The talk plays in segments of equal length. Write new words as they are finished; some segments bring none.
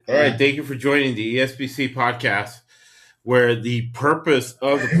All right, thank you for joining the ESBC podcast, where the purpose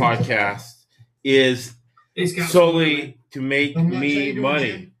of the podcast is solely to make me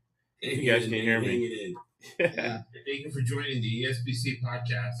money. If you guys can hear me. Thank you for joining the ESBC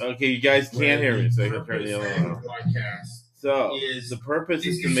podcast. Okay, you guys can't hear me, so I can turn the other one on. So the purpose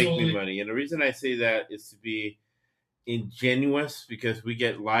is to make me money, and the reason I say that is to be ingenuous, because we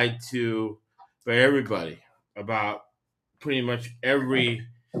get lied to by everybody about pretty much everything,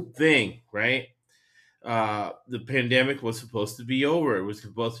 right? The pandemic was supposed to be over. It was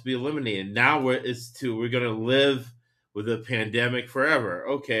supposed to be eliminated. Now we're going to live with a pandemic forever.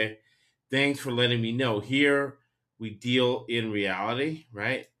 Okay, thanks for letting me know. Here we deal in reality,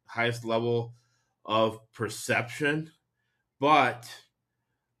 right? Highest level of perception. But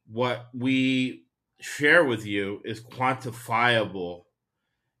what we share with you is quantifiable.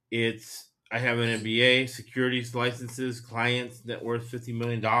 I have an MBA, securities licenses, clients net worth $50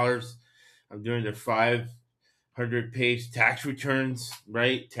 million. I'm doing their 500-page tax returns,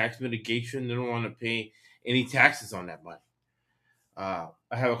 right? Tax mitigation. They don't want to pay any taxes on that money. I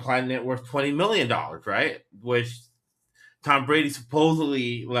have a client net worth $20 million, right? Which Tom Brady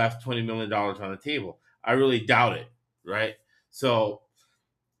supposedly left $20 million on the table. I really doubt it, right? So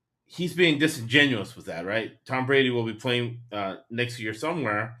he's being disingenuous with that, right? Tom Brady will be playing next year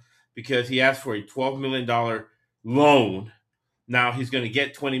somewhere because he asked for a $12 million loan. Now he's going to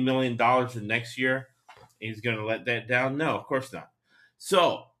get $20 million the next year. And he's going to let that down? No, of course not.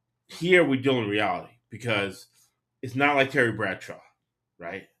 So here we deal in reality, because it's not like Terry Bradshaw,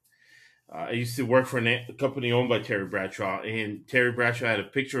 right? I used to work for a company owned by Terry Bradshaw, and Terry Bradshaw had a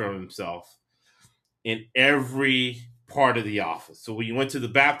picture of himself in every part of the office. So when you went to the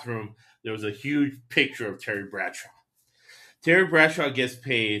bathroom, there was a huge picture of Terry Bradshaw. Terry Bradshaw gets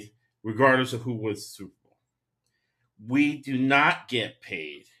paid regardless of who wins the Super Bowl. We do not get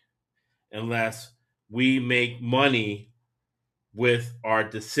paid unless we make money with our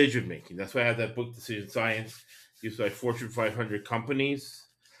decision making. That's why I have that book, Decision Science, used by Fortune 500 companies.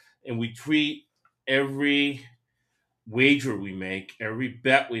 And we treat every wager we make, every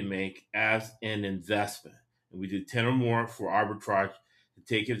bet we make, as an investment. And we do 10 or more for arbitrage to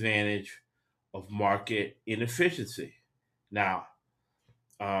take advantage of market inefficiency. Now,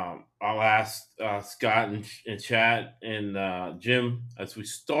 I'll ask Scott and Chad and Jim as we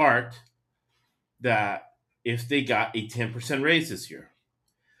start that if they got a 10% raise this year.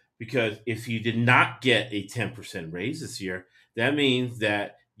 Because if you did not get a 10% raise this year, that means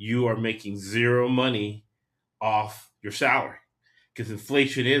that you are making zero money off your salary. Because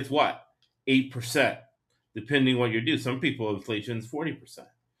inflation is what? 8%, depending what you do. Some people, inflation is 40%.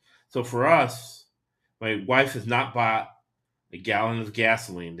 So for us, my wife has not bought a gallon of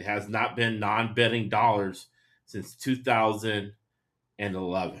gasoline. There has not been non-betting dollars since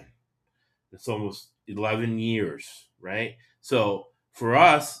 2011. It's almost 11 years, right? So for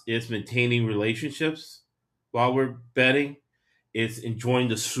us, it's maintaining relationships while we're betting. It's enjoying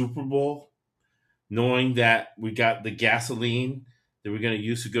the Super Bowl, knowing that we got the gasoline that we're going to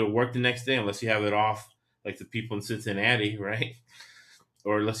use to go to work the next day, unless you have it off like the people in Cincinnati, right?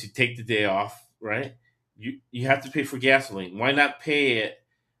 Or unless you take the day off, right? You have to pay for gasoline. Why not pay it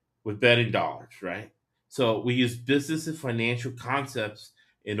with betting dollars, right? So we use business and financial concepts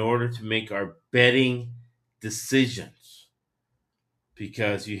in order to make our betting decisions,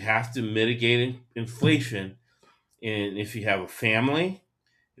 because you have to mitigate inflation. And if you have a family,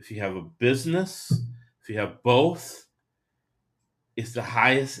 if you have a business, if you have both, it's the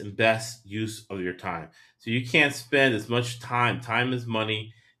highest and best use of your time. So you can't spend as much time. Time is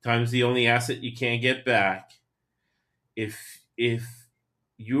money. Time is the only asset you can't get back. If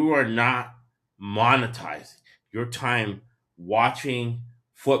you are not monetizing your time watching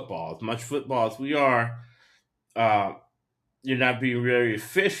football, as much football as we are, you're not being very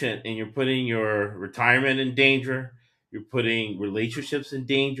efficient, and you're putting your retirement in danger. You're putting relationships in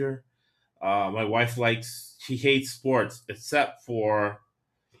danger. My wife she hates sports except for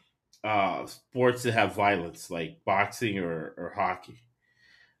sports that have violence, like boxing or hockey.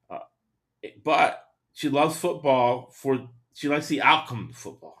 But she loves football she likes the outcome of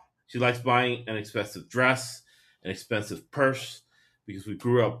football. She likes buying an expensive dress, an expensive purse, because we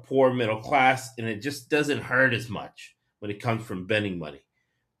grew up poor, middle class, and it just doesn't hurt as much when it comes from betting money.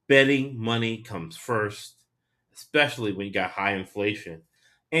 Betting money comes first, especially when you got high inflation.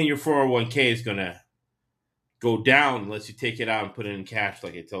 And your 401k is going to go down unless you take it out and put it in cash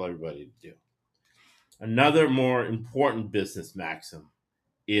like I tell everybody to do. Another more important business maxim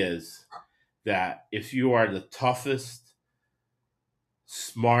is that if you are the toughest,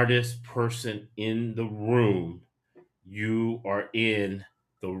 smartest person in the room, you are in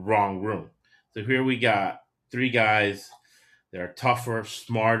the wrong room. So here we got 3 guys that are tougher,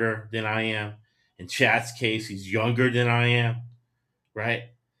 smarter than I am. In Chad's case, he's younger than I am, right?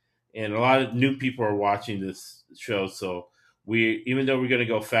 And a lot of new people are watching this show. So even though we're going to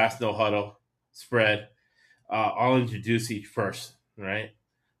go fast, no huddle, spread, I'll introduce each person, right?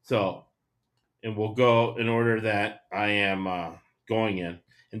 So, and we'll go in order that I am going in.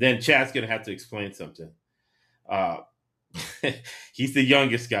 And then Chad's going to have to explain something. He's the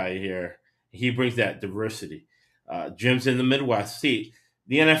youngest guy here. He brings that diversity. Jim's in the Midwest. See,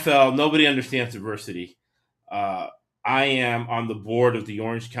 the NFL, nobody understands diversity. I am on the board of the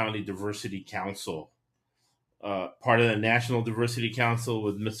Orange County Diversity Council, part of the National Diversity Council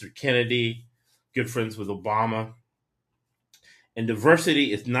with Mr. Kennedy, good friends with Obama. And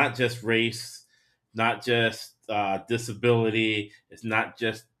diversity is not just race, not just disability, it's not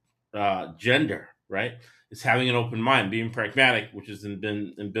just gender, right? It's having an open mind, being pragmatic, which has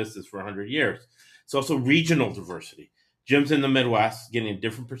been in business for 100 years. It's also regional diversity. Jim's in the Midwest, getting a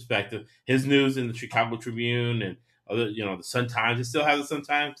different perspective. His news in the Chicago Tribune and other, the Sun Times. They still have the Sun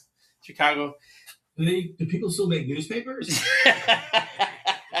Times, Chicago. Do people still make newspapers?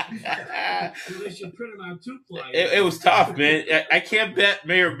 They should print them out too. It was tough, man. I can't bet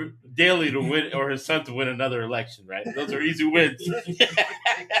Mayor Daley to win or his son to win another election, right? Those are easy wins.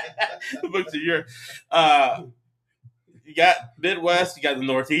 But you got Midwest, you got the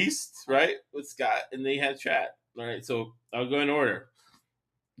Northeast, right? With Scott, and they had Chat. All right, so I'll go in order.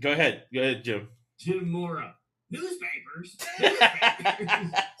 Go ahead, Jim. Jim Mora. Newspapers.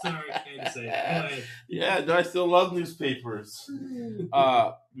 Sorry, I can't say it. Go ahead. Yeah, no, I still love newspapers.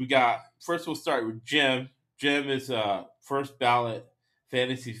 We got, first we'll start with Jim. Jim is first ballot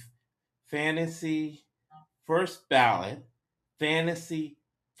fantasy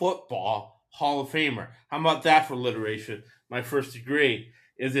football Hall of Famer. How about that for alliteration? My first degree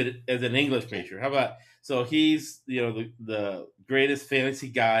is it as an English major. How about, so he's the greatest fantasy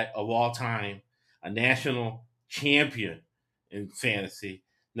guy of all time, a national champion in fantasy.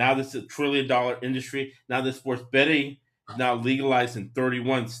 Now this is $1 trillion industry. Now the sports betting is now legalized in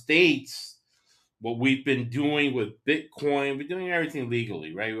 31 states. What we've been doing with Bitcoin, we're doing everything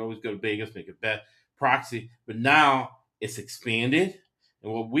legally, right? We always go to Vegas, make a bet, proxy, but now it's expanded.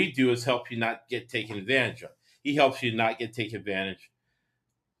 And what we do is help you not get taken advantage of. He helps you not get taken advantage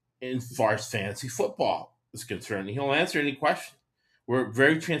as far as fantasy football is concerned. He'll answer any question. We're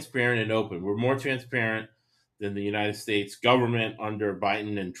very transparent and open. We're more transparent than the United States government under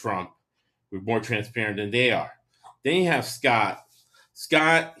Biden and Trump. We're more transparent than they are. Then you have Scott.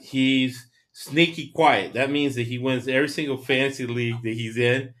 Scott, he's sneaky quiet. That means that he wins every single fantasy league that he's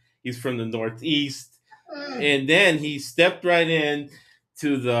in. He's from the Northeast. And then he stepped right in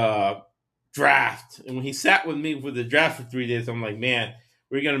to the draft. And when he sat with me for the draft for 3 days, I'm like, man,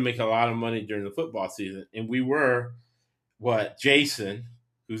 we're going to make a lot of money during the football season. And we were, Jason,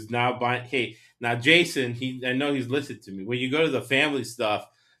 who's now buying. Hey, now Jason, I know he's listened to me. When you go to the family stuff,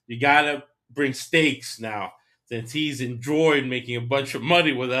 you got to bring steaks now, since he's enjoyed making a bunch of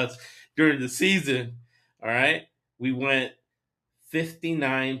money with us during the season. All right. We went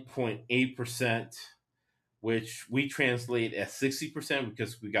 59.8%, which we translate as 60%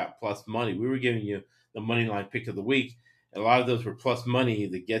 because we got plus money. We were giving you the money line pick of the week. A lot of those were plus money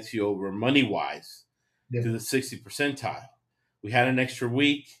that gets you over money-wise to the 60 percentile. We had an extra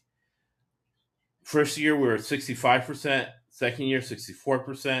week. First year, we were at 65%. Second year,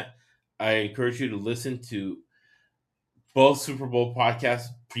 64%. I encourage you to listen to both Super Bowl podcasts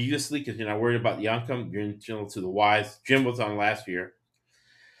previously because you're not worried about the outcome. You're internal to the wise. Jim was on last year.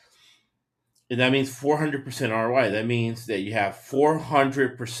 And that means 400% ROI. That means that you have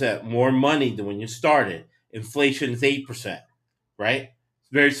 400% more money than when you started. Inflation is 8%, right?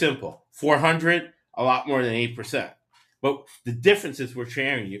 It's very simple. 400, a lot more than 8%. But the difference is we're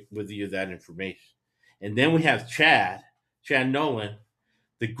sharing with you that information. And then we have Chad Nolan,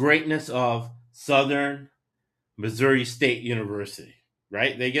 the greatness of Southern Missouri State University,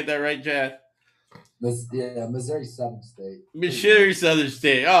 right? They get that right, Chad? Yeah, Missouri Southern State. Missouri Southern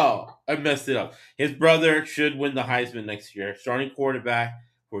State. Oh, I messed it up. His brother should win the Heisman next year. Starting quarterback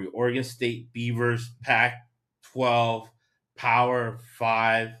for the Oregon State Beavers, Pac-12, Power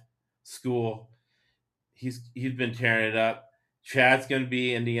 5 school. He's been tearing it up. Chad's going to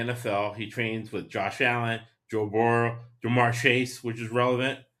be in the NFL. He trains with Josh Allen, Joe Burrow, Jamar Chase, which is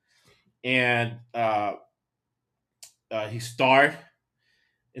relevant. And he starred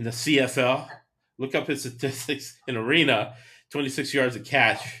in the CFL. Look up his statistics in arena, 26 yards of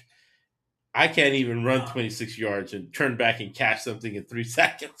catch. I can't even run 26 yards and turn back and catch something in 3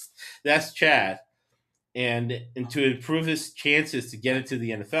 seconds. That's Chad. and to improve his chances to get into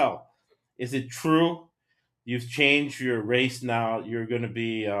the NFL. Is it true you've changed your race now? You're going to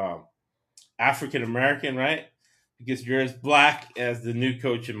be African American, right? Because you're as black as the new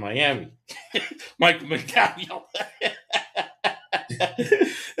coach in Miami, Michael McDaniel.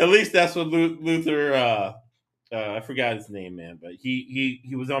 At least that's what Luther. I forgot his name, man, but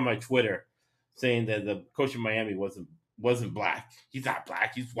he was on my Twitter saying that the coach in Miami wasn't black. He's not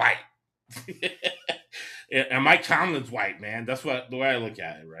black. He's white. And Mike Tomlin's white, man. That's the way I look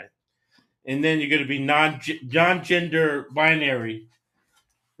at it, right? And then you're going to be non-gender binary,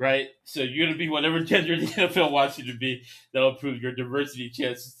 right? So you're going to be whatever gender the NFL wants you to be. That'll improve your diversity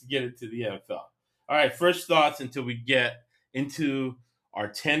chances to get into the NFL. All right, first thoughts until we get into our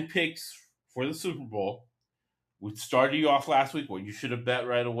 10 picks for the Super Bowl. We started you off last week where you should have bet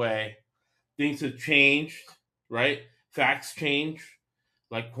right away. Things have changed, right? Facts change.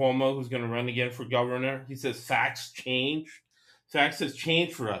 Like Cuomo, who's going to run again for governor, he says facts change. Facts has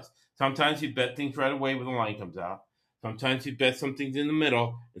changed for us. Sometimes you bet things right away when the line comes out. Sometimes you bet some things in the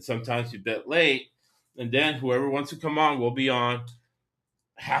middle, and sometimes you bet late. And then whoever wants to come on will be on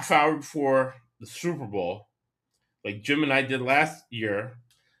half hour before the Super Bowl, like Jim and I did last year,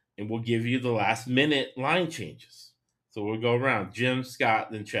 and we'll give you the last minute line changes. So we'll go around. Jim,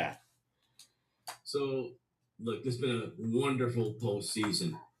 Scott, then Chad. So, look, this has been a wonderful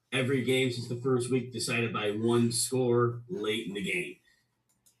postseason. Every game since the first week decided by one score late in the game.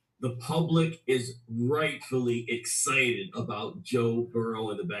 The public is rightfully excited about Joe Burrow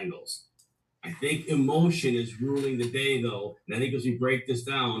and the Bengals. I think emotion is ruling the day, though. And I think as we break this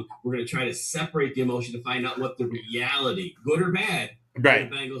down, we're going to try to separate the emotion to find out what the reality, good or bad, right, of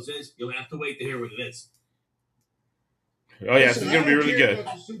the Bengals is. You'll have to wait to hear what it is. Oh, yeah, it's going to be really good.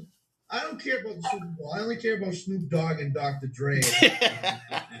 I don't care about the Super Bowl. I only care about Snoop Dogg and Dr. Dre.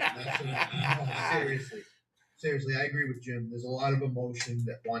 Seriously, I agree with Jim. There's a lot of emotion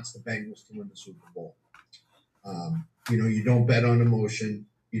that wants the Bengals to win the Super Bowl. You don't bet on emotion.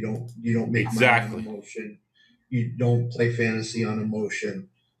 You don't make money on emotion. You don't play fantasy on emotion.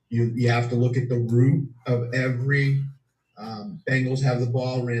 You have to look at the root of every Bengals have the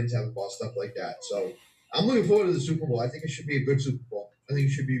ball, Rams have the ball, stuff like that. So I'm looking forward to the Super Bowl. I think it should be a good Super Bowl. I think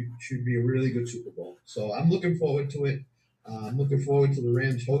it should be a really good Super Bowl. So I'm looking forward to it. I'm looking forward to the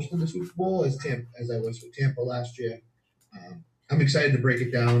Rams hosting the Super Bowl as I was with Tampa last year. I'm excited to break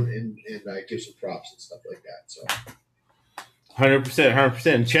it down and give some props and stuff like that. So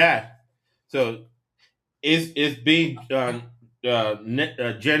 100%. Chad, so is being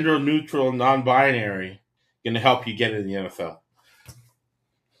gender neutral, non-binary going to help you get in the NFL?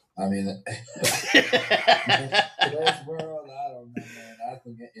 I mean, today's world, I don't know, man. I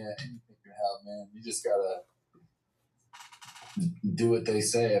think anything can help, man. You just gotta do what they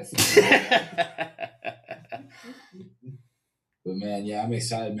say. But man, yeah, I'm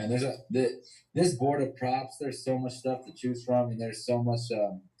excited, man. There's this board of props. There's so much stuff to choose from, and there's so much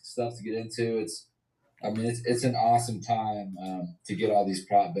stuff to get into. It's an awesome time to get all these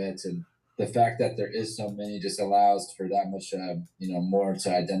prop bets, and the fact that there is so many just allows for that much, more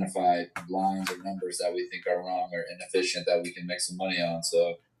to identify lines or numbers that we think are wrong or inefficient that we can make some money on.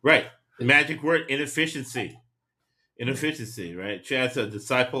 So right, the magic word inefficiency, right? Chad's a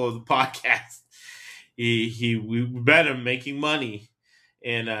disciple of the podcast. We bet him making money,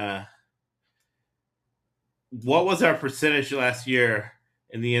 and what was our percentage last year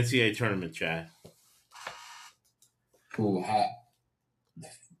in the NCAA tournament, Chad? Ooh,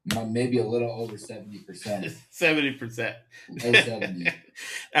 maybe a little over 70%. 70%. 70.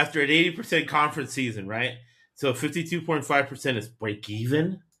 After an 80% conference season, right? So 52.5% is break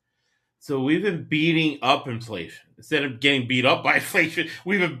even. So we've been beating up inflation. Instead of getting beat up by inflation,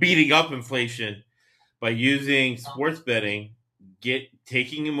 we've been beating up inflation by using sports betting,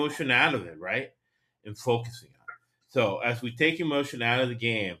 taking emotion out of it, right? And focusing on it. So as we take emotion out of the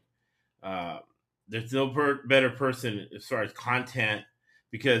game, there's no better person as far as content,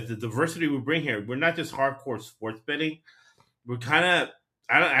 because the diversity we bring here, we're not just hardcore sports betting. We're kind of,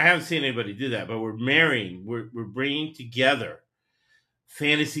 I haven't seen anybody do that, but we're bringing together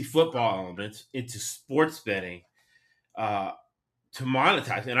fantasy football elements into sports betting to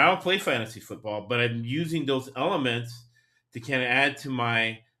monetize. And I don't play fantasy football, but I'm using those elements to kind of add to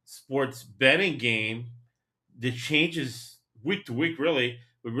my sports betting game that changes week to week, really,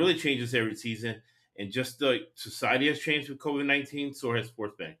 but really changes every season. And just the society has changed with COVID-19, so has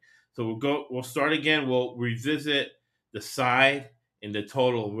sports betting. So we'll start again. We'll revisit the side and the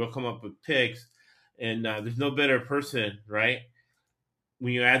total. We'll come up with picks. And there's no better person, right?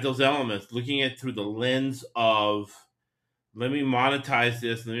 When you add those elements, looking at it through the lens of let me monetize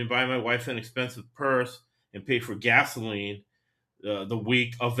this. Let me buy my wife an expensive purse and pay for gasoline the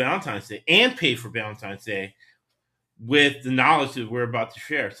week of Valentine's Day and pay for Valentine's Day with the knowledge that we're about to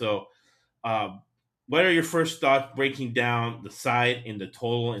share. So, what are your first thoughts breaking down the side and the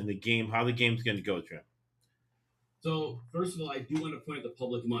total and the game, how the game's going to go, Jim? So, first of all, I do want to point out the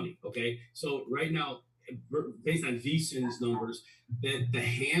public money, okay? So, right now, based on VSiN's numbers, the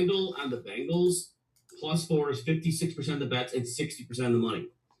handle on the Bengals +4 is 56% of the bets and 60% of the money.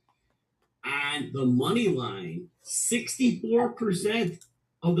 On the money line, 64%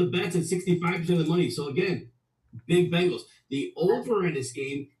 of the bets and 65% of the money. So, again, big Bengals. The over in this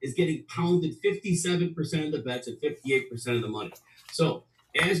game is getting pounded 57% of the bets and 58% of the money. So,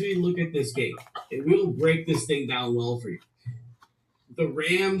 as we look at this game, and we'll break this thing down well for you, the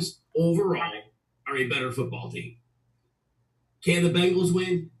Rams overall are a better football team. Can the Bengals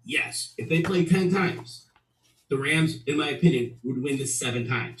win? Yes. If they play 10 times, the Rams, in my opinion, would win this 7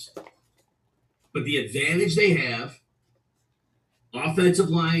 times. But the advantage they have, offensive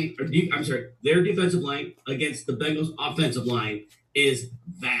line, their defensive line against the Bengals' offensive line is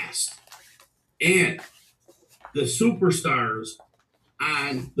vast. And the superstars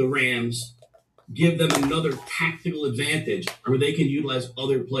on the Rams give them another tactical advantage where they can utilize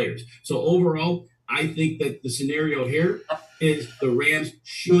other players. So overall, I think that the scenario here is the Rams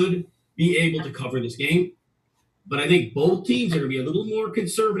should be able to cover this game. But I think both teams are going to be a little more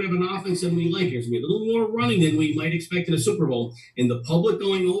conservative in offense than we like. There's going to be a little more running than we might expect in a Super Bowl. And the public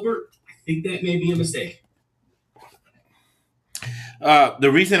going over, I think that may be a mistake. The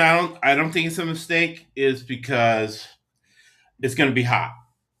reason I don't think it's a mistake is because it's going to be hot.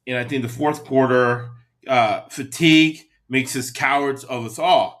 And I think the fourth quarter fatigue makes us cowards of us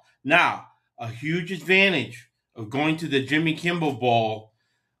all. Now, a huge advantage of going to the Jimmy Kimmel Bowl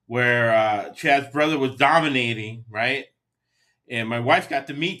where Chad's brother was dominating, right? And my wife got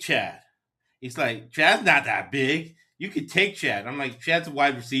to meet Chad. He's like, Chad's not that big. You could take Chad. I'm like, Chad's a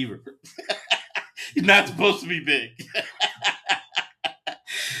wide receiver. He's not supposed to be big.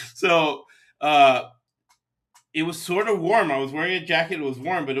 So it was sort of warm. I was wearing a jacket. It was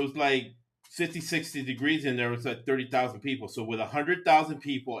warm, but it was like 50, 60 degrees in there. It was like 30,000 people. So with 100,000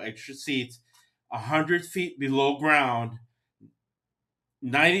 people, extra seats, 100 feet below ground,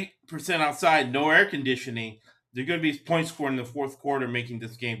 90% outside, no air conditioning, they're going to be point scoring in the fourth quarter, making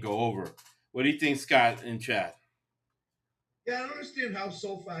this game go over. What do you think, Scott and Chad? Yeah, I don't understand how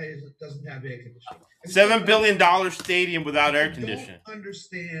SoFi doesn't have air conditioning. $7 billion stadium without air conditioning. I don't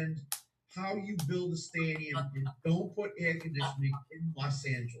understand how you build a stadium and don't put air conditioning in Los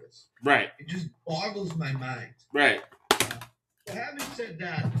Angeles. Right. It just boggles my mind. Right. Having said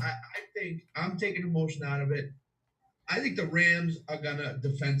that, I think I'm taking emotion out of it. I think the Rams are going to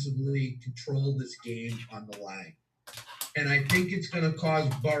defensively control this game on the line. And I think it's going to cause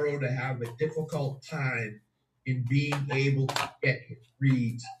Burrow to have a difficult time in being able to get his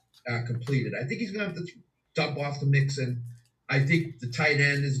reads completed. I think he's going to have to dump off the Mixon. I think the tight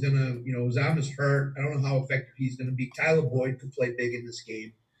end is going to, his arm is hurt. I don't know how effective he's going to be. Tyler Boyd could play big in this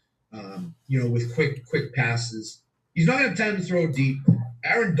game, with quick passes. He's not going to have time to throw deep.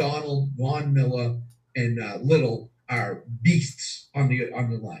 Aaron Donald, Von Miller, and Little are beasts on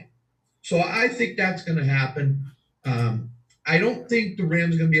the line. So I think that's going to happen. I don't think the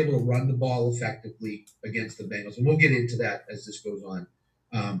Rams are going to be able to run the ball effectively against the Bengals, and we'll get into that as this goes on.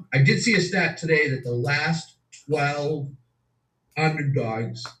 I did see a stat today that the last 12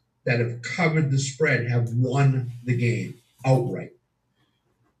 underdogs that have covered the spread have won the game outright.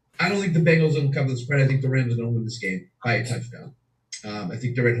 I don't think the Bengals are going to cover the spread. I think the Rams are going to win this game by a touchdown. I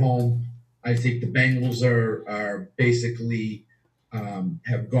think they're at home. I think the Bengals are basically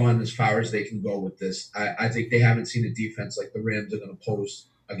have gone as far as they can go with this. I think they haven't seen a defense like the Rams are going to pose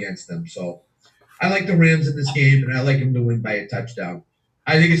against them. So I like the Rams in this game, and I like them to win by a touchdown.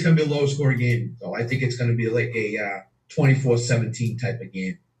 I think it's going to be a low-scoring game, though. I think it's going to be like a 24-17 type of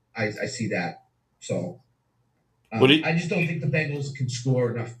game. I see that. So I just don't think the Bengals can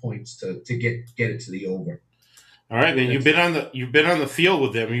score enough points to get it to the over. All right, man. You've been on the field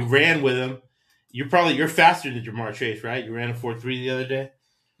with them. You ran with them. You're faster than Jamar Chase, right? You ran a 4.3 the other day.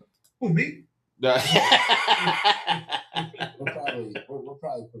 Who, me? We're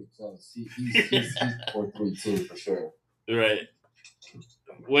probably pretty close. He's 4.3 too, for sure. Right.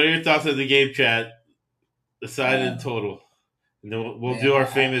 What are your thoughts on the game, Chad? The side and total, and then we'll do our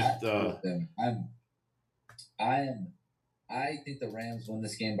famous. I think the Rams win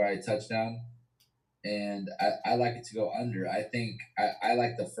this game by a touchdown, and I like it to go under. I think I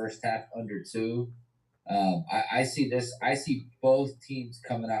like the first half under too. I see this. I see both teams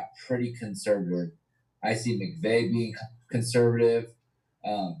coming out pretty conservative. I see McVay being conservative.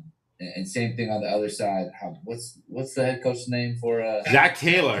 And same thing on the other side. What's the head coach's name for Zach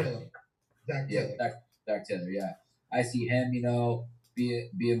Taylor? Zach Taylor. Yeah, I see him.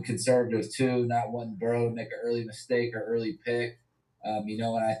 Being conservative too, not wanting Burrow to make an early mistake or early pick.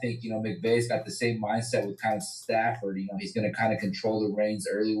 And I think McVay's got the same mindset with kind of Stafford. He's going to kind of control the reins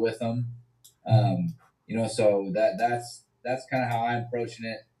early with him. So that's kind of how I'm approaching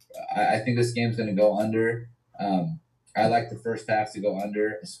it. I think this game's going to go under. I like the first half to go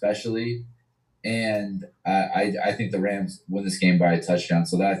under, especially, and I think the Rams win this game by a touchdown.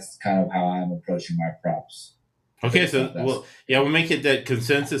 So that's kind of how I'm approaching my props. Okay, so we'll make it that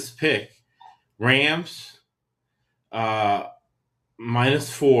consensus pick: Rams,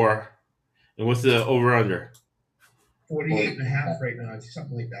 -4, and what's the over under? 48.5 right now. It's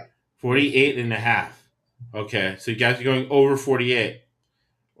something like that. 48.5. Okay, so you guys are going over 48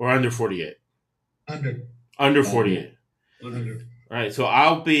 or under 48? Under 48. Under. All right, so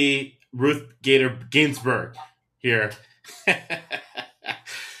I'll be Ruth Gator Ginsburg here.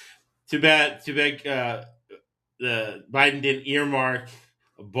 Too bad. The Biden didn't earmark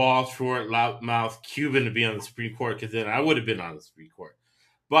a bald, short, loudmouth Cuban to be on the Supreme Court, because then I would have been on the Supreme Court.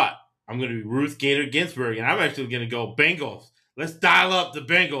 But I'm going to be Ruth Gator Ginsburg, and I'm actually going to go Bengals. Let's dial up the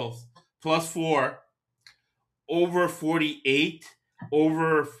Bengals. +4, over 48,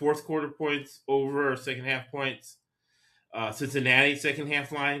 over fourth quarter points, over second half points. Cincinnati second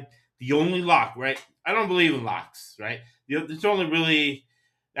half line. The only lock, right? I don't believe in locks, right? There's only really,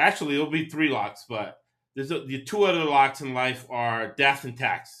 actually, there'll be 3 locks, but the 2 other locks in life are death and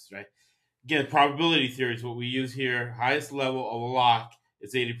taxes, right? Again, probability theory is what we use here. Highest level of a lock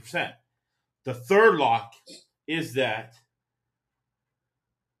is 80%. The third lock is that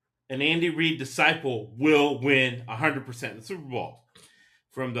an Andy Reid disciple will win 100% in the Super Bowl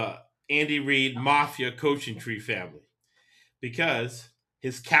from the Andy Reid Mafia coaching tree family, because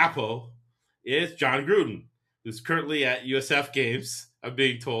his capo is John Gruden, who's currently at USF games, I'm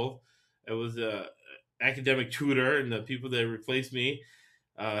being told. It was a academic tutor, and the people that replaced me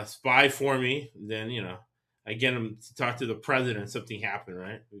spy for me. And then, I get him to talk to the president. Something happened,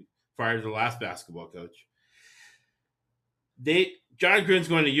 right? We fired the last basketball coach. John Gruden's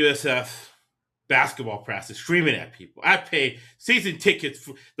going to USF basketball practice, screaming at people. I pay season tickets.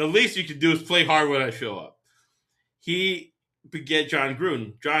 The least you can do is play hard when I show up. He beget John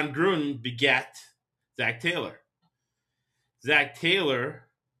Gruden. John Gruden begat Zach Taylor. Zach Taylor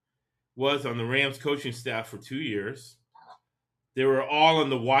was on the Rams coaching staff for 2 years. They were all on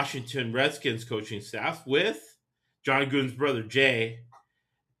the Washington Redskins coaching staff with John Gruden's brother, Jay,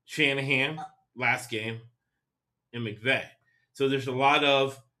 Shanahan, last game, and McVay. So there's a lot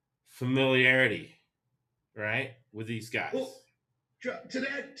of familiarity, right, with these guys. Well, to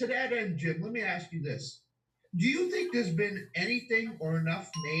that end, Jim, let me ask you this. Do you think there's been anything or enough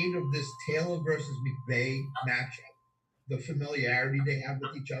made of this Taylor versus McVay matchup? The familiarity they have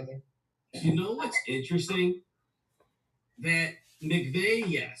with each other? You know what's interesting? That McVay,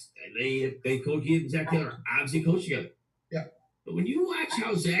 yes, they coach Zach Taylor, obviously coach together. Yeah. But when you watch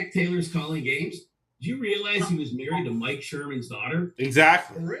how Zach Taylor's calling games, do you realize he was married to Mike Sherman's daughter?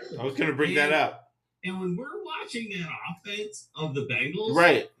 Exactly. Really? I was going to bring that up. And when we're watching that offense of the Bengals,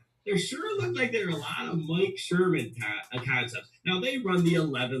 right, there sure looked like there are a lot of Mike Sherman concepts. Now, they run the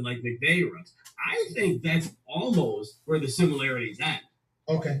 11 like McVay runs. I think that's almost where the similarities end.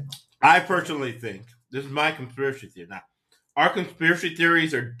 Okay. I personally think, this is my conspiracy theory. Now, our conspiracy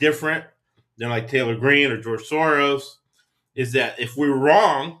theories are different than like Taylor Green or George Soros, is that if we're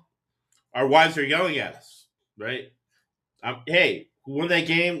wrong, our wives are yelling at us, right? Hey, who won that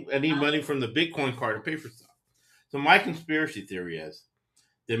game? I need money from the Bitcoin card to pay for stuff. So my conspiracy theory is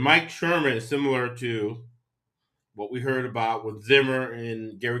that Mike Sherman is similar to what we heard about with Zimmer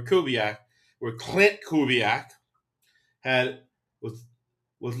and Gary Kubiak, where Clint Kubiak was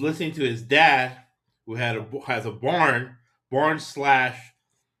listening to his dad, who has a barn slash.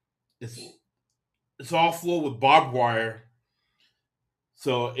 It's all full with barbed wire,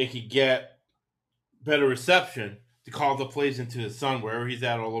 so it could get better reception to call the plays into his son wherever he's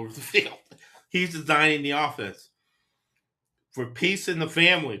at all over the field. He's designing the offense for peace in the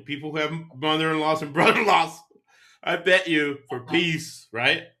family. People who have mother-in-laws and brother-in-laws, I bet you, for peace,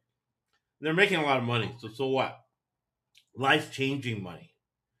 right? They're making a lot of money, so what? Life-changing money.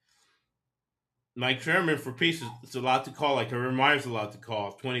 Mike Sherman, for peace, it's allowed to call, like Urban Meyer's allowed to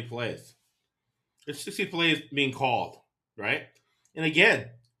call 20 plays. There's 60 plays being called, right? And again,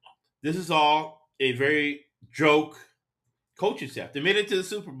 this is all a very joke coaching staff. They made it to the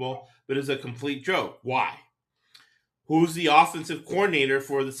Super Bowl, but it's a complete joke. Why? Who's the offensive coordinator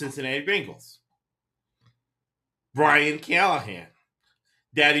for the Cincinnati Bengals? Brian Callahan.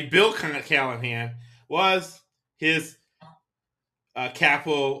 Daddy Bill Callahan was his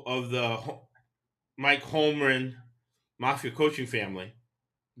capo of the Mike Holmgren Mafia coaching family,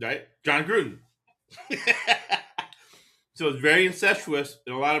 right? John Gruden. So it's very incestuous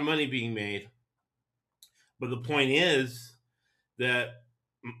and a lot of money being made. But the point is that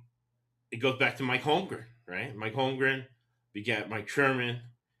it goes back to Mike Holmgren, right? Mike Holmgren begat Mike Sherman,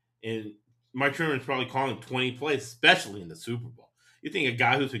 and Mike Sherman's probably calling 20 plays, especially in the Super Bowl. You think a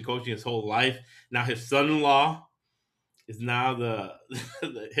guy who's been coaching his whole life, now his son-in-law is now the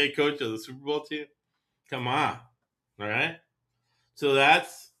head coach of the Super Bowl team? Come on, all right? So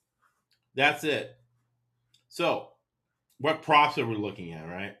that's it. So what props are we looking at,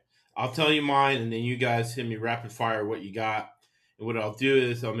 right? I'll tell you mine, and then you guys hit me rapid fire what you got. And what I'll do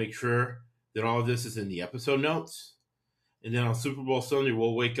is I'll make sure that all of this is in the episode notes. And then on Super Bowl Sunday,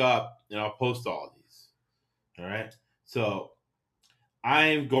 we'll wake up and I'll post all of these. All right? So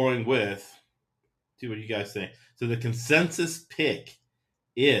I'm going with, see what you guys think. So the consensus pick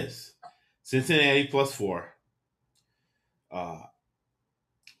is Cincinnati +4,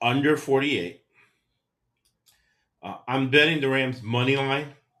 under 48. I'm betting the Rams money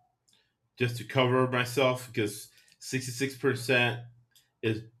line just to cover myself because 66%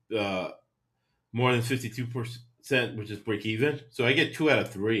 is more than 52%, which is break even. So I get 2 out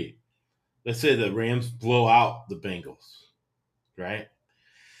of 3. Let's say the Rams blow out the Bengals, right?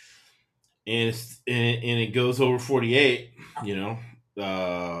 And it goes over 48,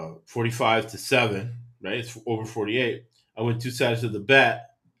 45-7, right? It's over 48. I went 2 sides of the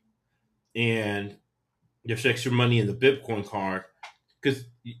bet, and there's extra money in the Bitcoin card because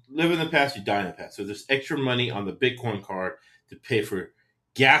you live in the past, you die in the past. So there's extra money on the Bitcoin card to pay for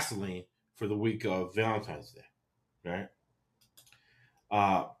gasoline for the week of Valentine's Day,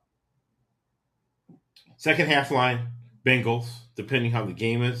 right? Second half line, Bengals, depending how the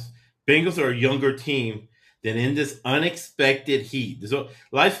game is. Bengals are a younger team than in this unexpected heat.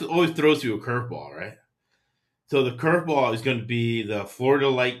 Life always throws you a curveball, right? So the curveball is going to be the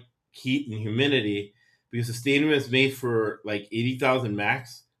Florida-like heat and humidity because the stadium is made for like 80,000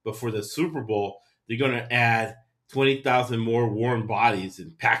 max, but for the Super Bowl, they're going to add 20,000 more warm bodies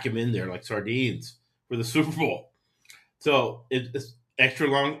and pack them in there like sardines for the Super Bowl. So it's extra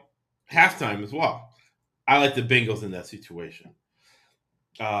long halftime as well. I like the Bengals in that situation.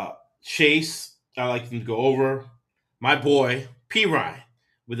 Chase, I like them to go over. My boy, P. Ryan,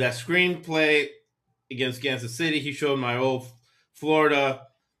 with that screenplay against Kansas City, he showed my old Florida,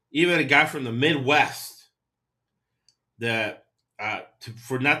 even a guy from the Midwest, that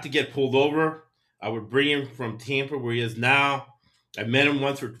for not to get pulled over, I would bring him from Tampa where he is now. I met him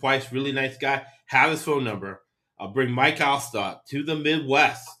once or twice, really nice guy. Have his phone number. I'll bring Mike Alstott to the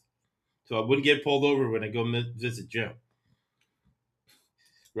Midwest so I wouldn't get pulled over when I go visit Jim.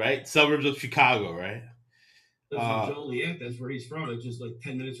 Right? Suburbs of Chicago, right? That's from Joliet. That's where he's from. It's just like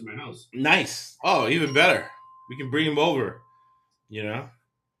 10 minutes from my house. Nice. Oh, even better. We can bring him over,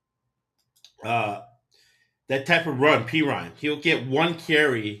 that type of run, P. Ryan, he'll get one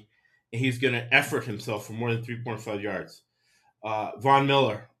carry and he's going to effort himself for more than 3.5 yards. Von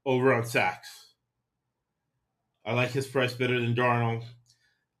Miller, over on sacks. I like his price better than Darnold.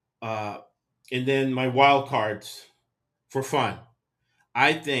 And then my wild cards for fun.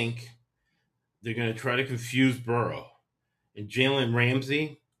 I think they're going to try to confuse Burrow. And Jalen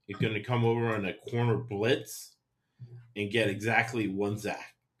Ramsey is going to come over on a corner blitz and get exactly one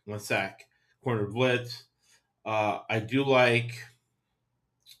sack, corner blitz. I do like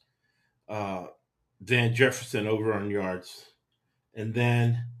Van Jefferson over on yards. And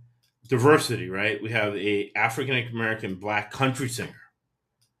then diversity, right? We have a African-American black country singer.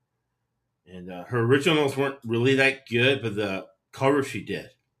 And her originals weren't really that good, but the cover she did,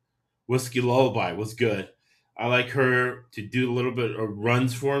 Whiskey Lullaby, was good. I like her to do a little bit of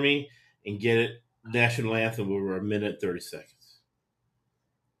runs for me and get it national anthem over 1 minute 30 seconds.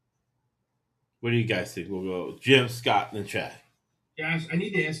 What do you guys think? We'll go Jim, Scott, and then Chad. Josh, I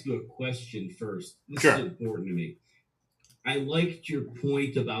need to ask you a question first. This Sure. is important to me. I liked your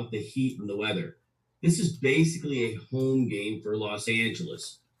point about the heat and the weather. This is basically a home game for Los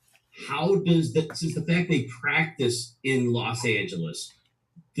Angeles. How does since the fact they practice in Los Angeles,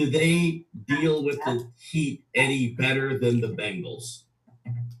 do they deal with the heat any better than the Bengals?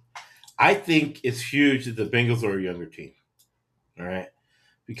 I think it's huge that the Bengals are a younger team. All right.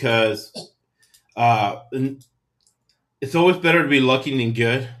 Because it's always better to be lucky than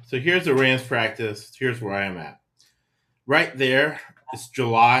good. So here's the Rams practice. Here's where I am at. Right there, it's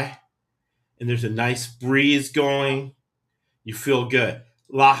July, and there's a nice breeze going. You feel good.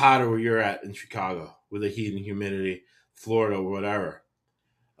 A lot hotter where you're at in Chicago. with the heat and humidity, Florida or whatever.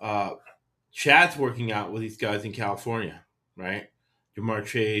 Chad's working out with these guys in California, right? Jamar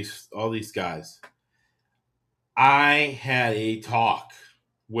Chase, all these guys. I had a talk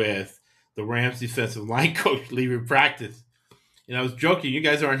with the Rams defensive line coach leaving practice. And I was joking, you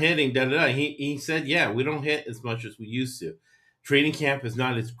guys aren't hitting, da-da-da. He said, yeah, we don't hit as much as we used to. Training camp is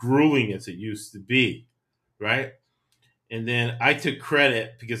not as grueling as it used to be, right? And then I took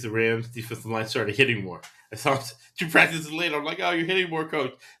credit because the Rams defensive line started hitting more. I saw 2 practices later. I'm like, oh, you're hitting more,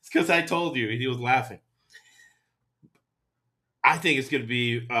 coach. It's because I told you. He was laughing. I think it's going to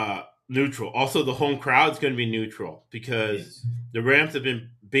be neutral. Also, the home crowd is going to be neutral because the Rams have been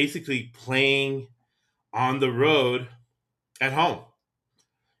basically playing on the road at home.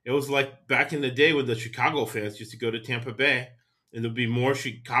 It was like back in the day when the Chicago fans used to go to Tampa Bay, and there'd be more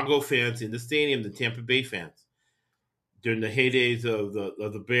Chicago fans in the stadium than Tampa Bay fans during the heydays of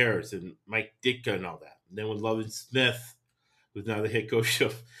the Bears and Mike Ditka and all that. And then with Lovin Smith, who's now the head coach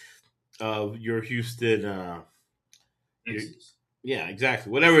of your Houston. Yeah,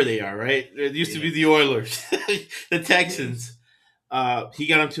 exactly. Whatever they are, right? It used to be the Oilers, the Texans. He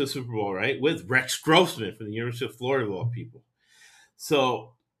got him to a Super Bowl, right? With Rex Grossman from the University of Florida, of all people.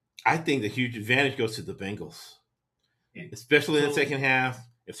 So I think the huge advantage goes to the Bengals, especially in the second half.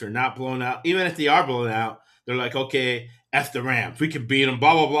 If they're not blown out, even if they are blown out, they're like, okay, F the Rams. We can beat them,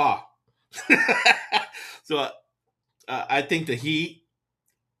 blah, blah, blah. So I think the Heat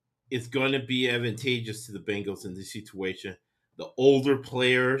is going to be advantageous to the Bengals in this situation. The older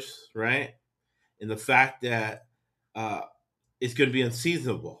players, right? And the fact that it's going to be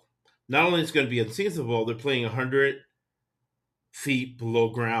unseasonable. Not only is it going to be unseasonable, they're playing 100 feet below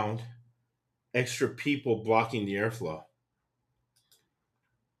ground, extra people blocking the airflow.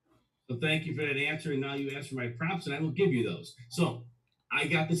 So thank you for that answer. And now you asked for my props, and I will give you those. So I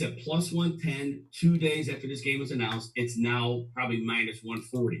got this at plus 110 2 days after this game was announced. It's now probably minus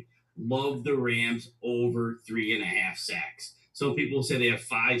 140. Love the Rams over 3.5 sacks. Some people say they have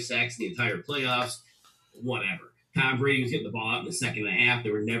 5 sacks in the entire playoffs. Whatever. Tom Brady was getting the ball out in the second and a half.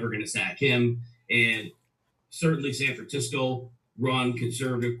 They were never going to sack him. And certainly San Francisco run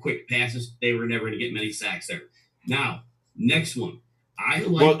conservative, quick passes. They were never going to get many sacks there. Now, next one.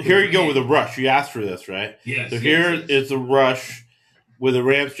 Well, here you go with a rush. You asked for this, right? Yes. So here is the rush with the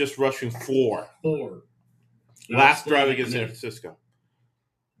Rams just rushing 4. Last drive against San Francisco.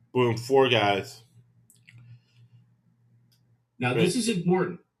 Boom, 4 guys. Now, this is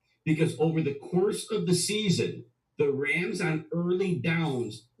important because over the course of the season, the Rams on early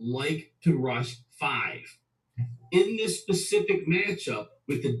downs like to rush 5. In this specific matchup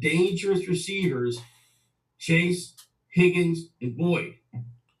with the dangerous receivers, Chase, Higgins, and Boyd,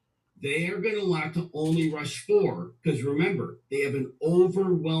 they are going to want to only rush 4 because, remember, they have an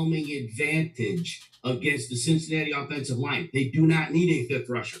overwhelming advantage against the Cincinnati offensive line. They do not need a 5th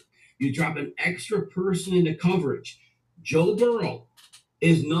rusher. You drop an extra person into coverage. Joe Burrow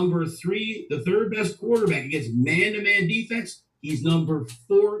is number 3, the 3rd best quarterback against man-to-man defense. He's number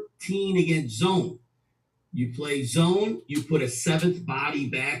 14 against zone. You play zone, you put a 7th body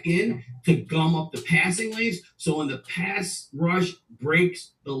back in to gum up the passing lanes. So when the pass rush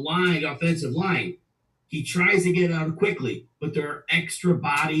breaks the line, offensive line, he tries to get out quickly, but there are extra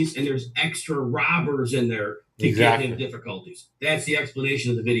bodies and there's extra robbers in there to get him difficulties. That's the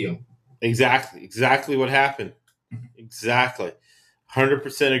explanation of the video. Exactly what happened. Exactly.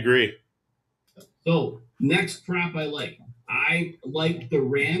 100% agree. So next prop I like. I like the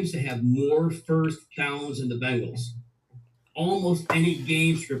Rams to have more first downs than the Bengals. Almost any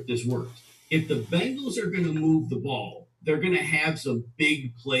game script this works. If the Bengals are going to move the ball, they're going to have some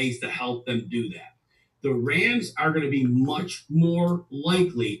big plays to help them do that. The Rams are going to be much more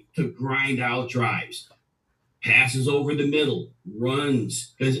likely to grind out drives. Passes over the middle,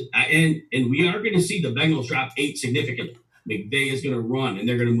 runs. And we are going to see the Bengals drop 8 significantly. McVay is going to run, and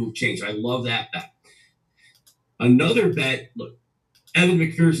they're going to move chains. I love that bet. Another bet, look, Evan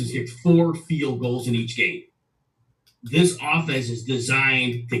McPherson's kicked 4 field goals in each game. This offense is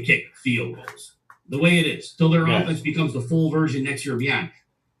designed to kick field goals. The way it is, till their offense becomes the full version next year or beyond.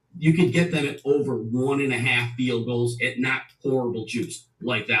 You could get them at over 1.5 field goals at not horrible juice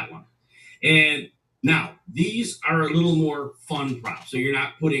like that one. And now, these are a little more fun props. So you're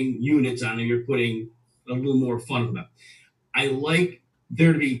not putting units on them. You're putting a little more fun with them. I like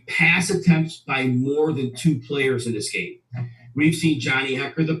there to be pass attempts by more than 2 players in this game. We've seen Johnny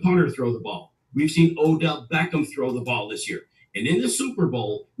Hekker, the punter, throw the ball. We've seen Odell Beckham throw the ball this year. And in the Super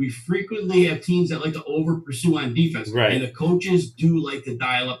Bowl, we frequently have teams that like to over-pursue on defense. Right. And the coaches do like to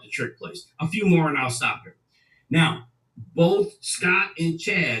dial up the trick plays. A few more, and I'll stop here. Now, both Scott and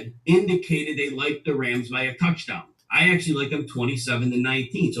Chad indicated they liked the Rams by a touchdown. I actually like them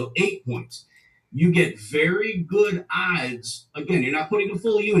 27-19, so 8 points. You get very good odds. Again, you're not putting a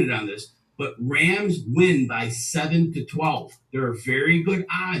full unit on this, but Rams win by 7-12. There are very good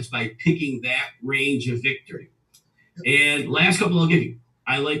odds by picking that range of victory. And last couple I'll give you.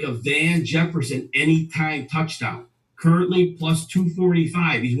 I like a Van Jefferson anytime touchdown. Currently plus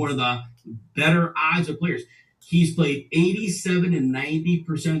 245. He's one of the better odds of players. He's played 87 and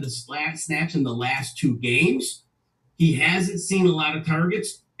 90% of the snaps in the last 2 games. He hasn't seen a lot of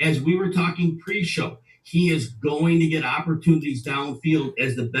targets. As we were talking pre-show, he is going to get opportunities downfield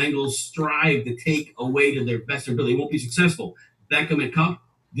as the Bengals strive to take away to their best ability. He won't be successful. Beckham and Cup,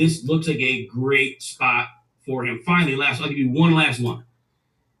 this looks like a great spot for him. Finally, I'll give you one last one.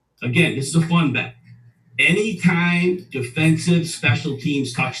 Again, this is a fun bet. Anytime defensive special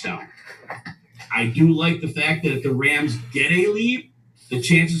teams touchdown. I do like the fact that if the Rams get a lead, the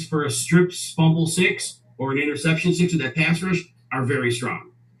chances for a strip fumble 6 or an interception 6 with that pass rush are very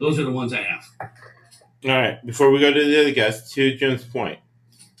strong. Those are the ones I have. All right. Before we go to the other guys, to Jim's point,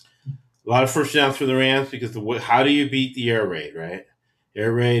 a lot of first downs for the Rams because how do you beat the air raid, right?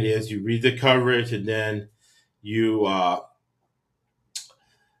 Air raid is you read the coverage and then you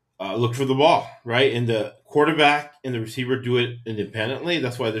look for the ball, right? And the quarterback and the receiver do it independently.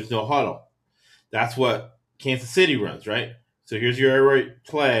 That's why there's no huddle. That's what Kansas City runs, right? So here's your air raid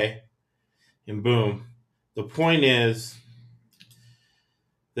play, and boom. The point is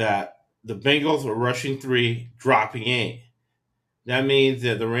that the Bengals are rushing 3, dropping 8. That means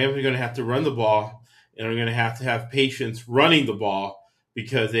that the Rams are going to have to run the ball and are going to have patience running the ball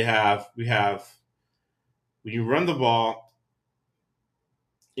because when you run the ball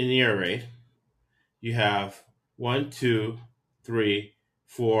in the air raid, you have 1, 2, 3,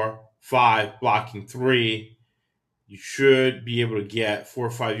 4, 5 blocking 3. You should be able to get 4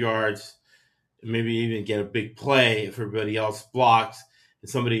 or 5 yards and maybe even get a big play if everybody else blocks and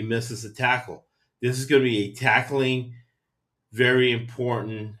somebody misses a tackle. This is going to be a tackling, very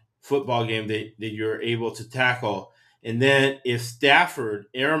important football game that you're able to tackle. And then if Stafford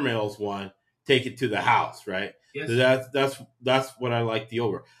airmails one, take it to the house, right? Yes. So that's what I like the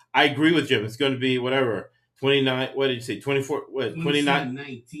over. I agree with Jim. It's going to be whatever. 29, what did you say? 24, what? 29?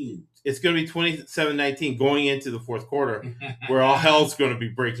 19. It's going to be 27-19 going into the fourth quarter where all hell's going to be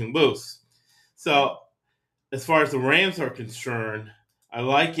breaking loose. So as far as the Rams are concerned, I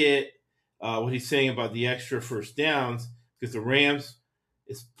like it, what he's saying about the extra first downs, because the Rams,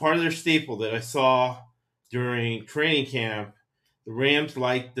 it's part of their staple that I saw during training camp. The Rams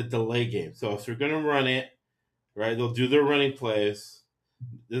like the delay game. So if they're going to run it, right, they'll do their running plays.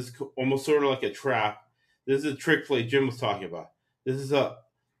 This is almost sort of like a trap. This is a trick play Jim was talking about. This is a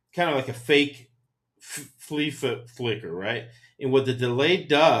kind of like a fake flea flicker, right? And what the delay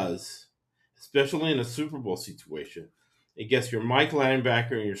does, especially in a Super Bowl situation, it gets your Mike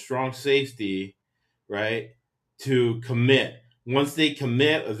linebacker and your strong safety, right, to commit. Once they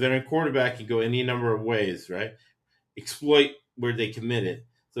commit, a veteran quarterback can go any number of ways, right? Exploit where they committed.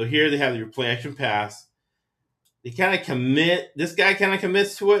 So here they have your play action pass. They kind of commit. This guy kind of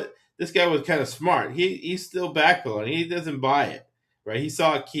commits to it. This guy was kind of smart. He's still backpedaling. He doesn't buy it, right? He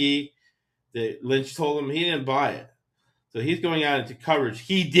saw a key that Lynch told him. He didn't buy it. So he's going out into coverage.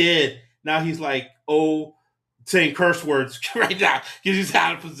 He did. Now he's like, saying curse words right now because he's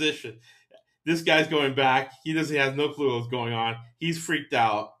out of position. This guy's going back. He has no clue what's going on. He's freaked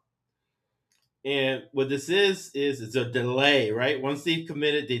out. And what this is it's a delay, right? Once they've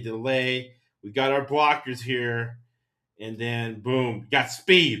committed, they delay. We got our blockers here. And then, boom, got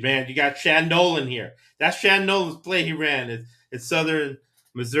speed, man. You got Shad Nolan here. That's Shad Nolan's play he ran at Southern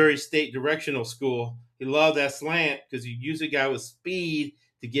Missouri State Directional School. He loved that slant because you use a guy with speed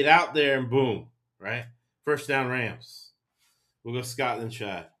to get out there and boom, right? First down Rams. We'll go Scott and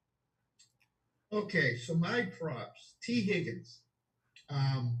Shad. Okay, so my props. T. Higgins.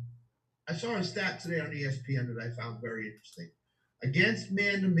 I saw a stat today on ESPN that I found very interesting. Against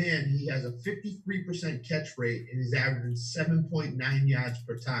man-to-man, he has a 53% catch rate and is averaging 7.9 yards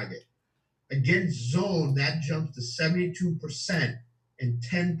per target. Against zone, that jumps to 72% and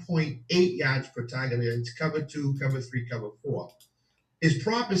 10.8 yards per target against cover 2, cover 3, cover 4. His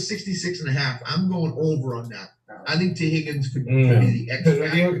prop is 66.5. I'm going over on that. I think T. Higgins could be the X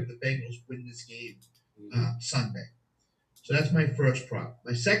factor if the Bengals win this game Sunday. So that's my first prop.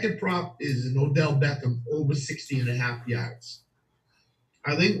 My second prop is an Odell Beckham over 60.5 yards.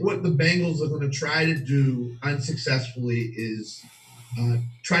 I think what the Bengals are going to try to do unsuccessfully is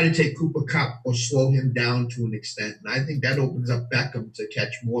try to take Cooper Kupp or slow him down to an extent. And I think that opens up Beckham to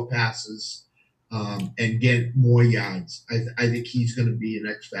catch more passes and get more yards. I think he's going to be an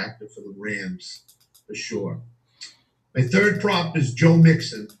X factor for the Rams for sure. My third prop is Joe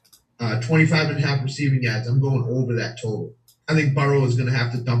Mixon, 25.5 receiving yards. I'm going over that total. I think Burrow is going to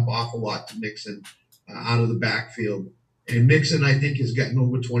have to dump off a lot to Mixon out of the backfield. And Mixon, I think, has gotten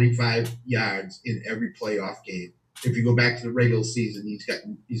over 25 yards in every playoff game. If you go back to the regular season, he's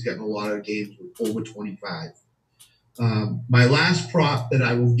gotten a lot of games with over 25. My last prop that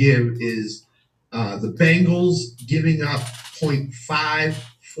I will give is the Bengals giving up 0.5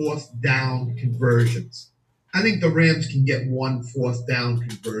 fourth down conversions. I think the Rams can get 1 4th down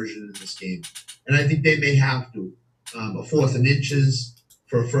conversion in this game. And I think they may have to. A 4th and inches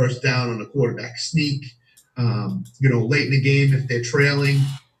for a first down on a quarterback sneak. Late in the game if they're trailing,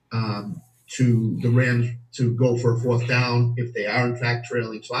 to the Rams to go for a 4th down if they are in fact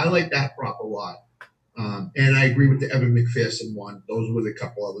trailing. So I like that prop a lot. And I agree with the Evan McPherson one. Those were the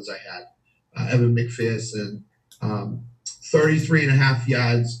couple others I had. Evan McPherson, 33.5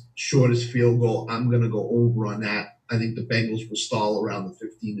 yards, shortest field goal. I'm going to go over on that. I think the Bengals will stall around the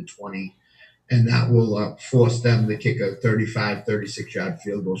 15 to 20, and that will force them to kick a 35, 36-yard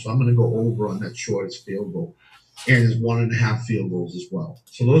field goal. So I'm going to go over on that shortest field goal. And there's 1.5 field goals as well.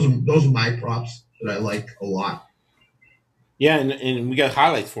 So those are my props that I like a lot. Yeah, and we got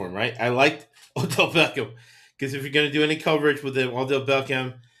highlights for him, right? I liked Odell Beckham because if you're going to do any coverage with him, Odell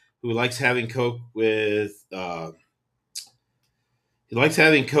Beckham, who likes having Coke with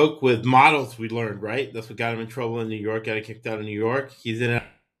models, we learned, right? That's what got him in trouble in New York, got him kicked out of New York. He's in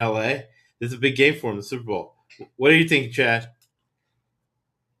L.A. This is a big game for him, the Super Bowl. What do you think, Chad?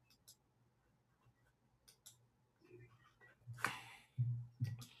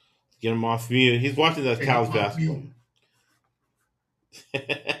 Get him off mute. He's watching that college basketball.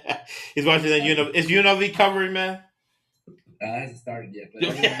 He's watching that UNLV. Is UNLV covering, man? It hasn't started yet, but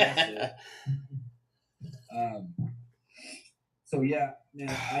everyone else is. So yeah, man,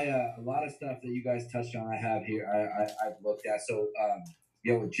 a lot of stuff that you guys touched on, I have here. I've looked at. So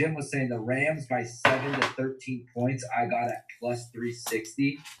what Jim was saying, the Rams by 7 to 13 points. I got at plus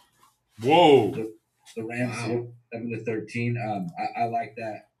 360. Whoa. The Rams 7 to 13. I like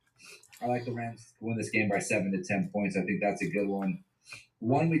that. I like the Rams to win this game by 7 to 10 points. I think that's a good one.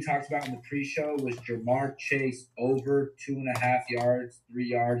 One we talked about in the pre-show was Jamar Chase over 2.5 yards, 3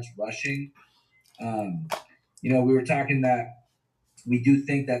 yards rushing. We were talking that we do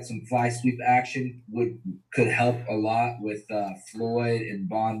think that some fly sweep action could help a lot with Floyd and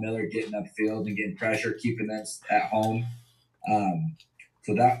Von Miller getting upfield and getting pressure, keeping them at home.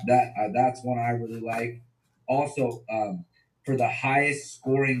 So that's one I really like. Also, for the highest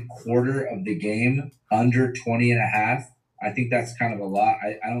scoring quarter of the game, under 20.5. I think that's kind of a lot.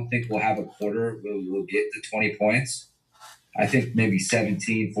 I don't think we'll have a quarter where we'll get to 20 points. I think maybe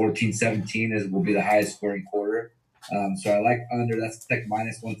 17 will be the highest scoring quarter. So I like under. That's like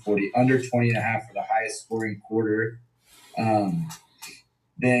minus 140. Under 20.5 for the highest scoring quarter.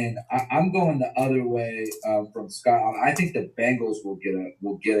 Then I'm going the other way from Scott. I think the Bengals will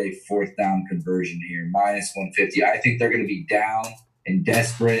get a 4th down conversion here, minus 150. I think they're going to be down and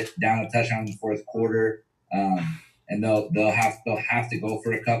desperate, down a touchdown in the 4th quarter. And they'll have to go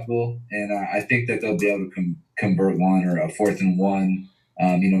for a couple, and I think that they'll be able to convert one or a 4th and 1.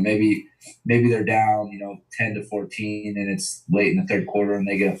 Maybe they're down 10 to 14, and it's late in the 3rd quarter, and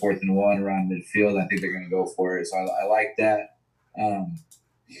they get a 4th and 1 around midfield. I think they're going to go for it. So I like that.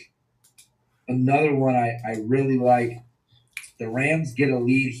 Another one I really like. The Rams get a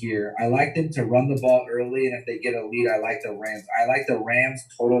lead here. I like them to run the ball early, and if they get a lead, I like the Rams. I like the Rams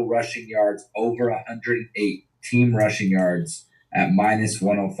total rushing yards over 108. Team rushing yards at minus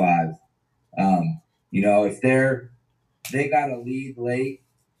 105. If they got a lead late,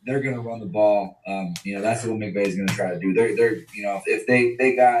 they're going to run the ball. That's what McVay's going to try to do. If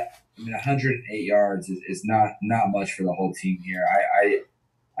they got 108 yards is not much for the whole team here.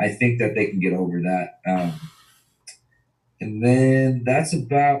 I think that they can get over that. And then that's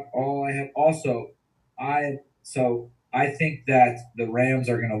about all I have. Also, I think that the Rams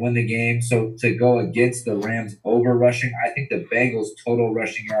are going to win the game. So to go against the Rams over rushing, I think the Bengals total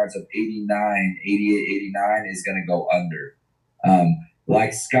rushing yards of 88, 89 is going to go under.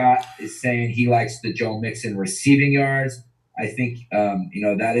 Like Scott is saying, he likes the Joe Mixon receiving yards. I think,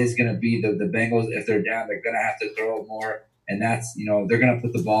 that is going to be the Bengals. If they're down, they're going to have to throw it more. And that's, they're going to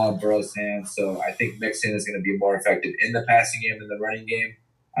put the ball in Burrow's hands. So I think Mixon is going to be more effective in the passing game than the running game.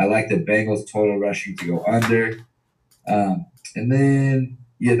 I like the Bengals total rushing to go under. And then,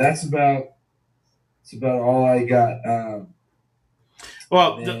 that's about all I got.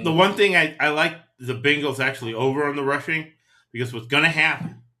 The one thing I like the Bengals actually over on the rushing, because what's going to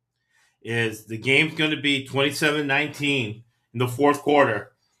happen is the game's going to be 27-19 in the fourth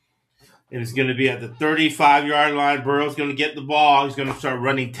quarter. And it's going to be at the 35-yard line. Burrow's going to get the ball. He's going to start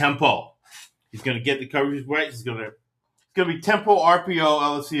running tempo. He's going to get the coverage right. It's going to be tempo RPO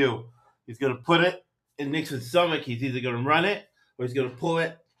LSU. He's going to put it in Nixon's stomach. He's either going to run it or he's going to pull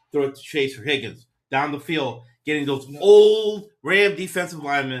it, throw it to Chase or Higgins down the field, getting those old Ram defensive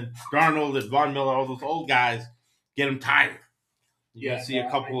linemen, Darnold and Von Miller, all those old guys, get them tired. You're going to see a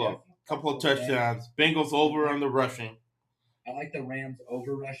couple of touchdowns. Bengals over on the rushing. I like the Rams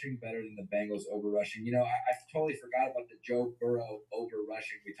over rushing better than the Bengals over rushing. You know, I totally forgot about the Joe Burrow over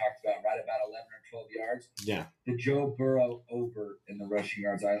rushing. We talked about right about 11 or 12 yards. Yeah. The Joe Burrow over in the rushing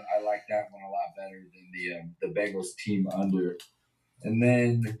yards, I like that one a lot better than the Bengals team under. And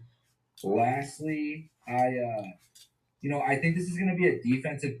then lastly, I think this is going to be a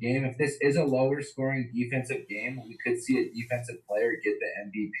defensive game. If this is a lower scoring defensive game, we could see a defensive player get the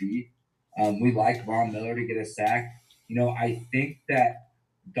MVP. We like Von Miller to get a sack. You know, I think that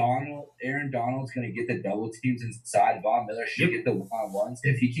Aaron Donald's going to get the double teams inside. Von Miller should get the one-on-ones.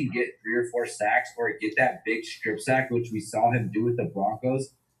 If he can get 3 or 4 sacks or get that big strip sack, which we saw him do with the Broncos,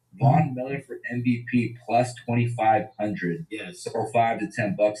 Von Miller for MVP plus 2,500. Yes. Or $5 to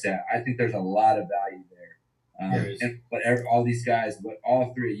 $10 at. I think there's a lot of value there. But all these guys, what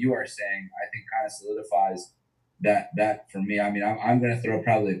all three of you are saying, I think kind of solidifies that for me. I mean, I'm going to throw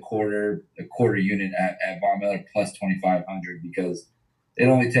probably a quarter unit at Von Miller plus 2,500 because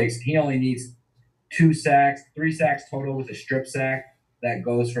he only needs 3 sacks total with a strip sack that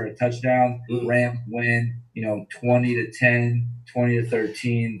goes for a touchdown. Rams win, 20-10,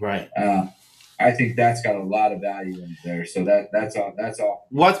 20-13. Right. I think that's got a lot of value in there. So that's all.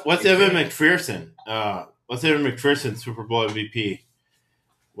 What's Evan McPherson? What's Evan McPherson Super Bowl MVP?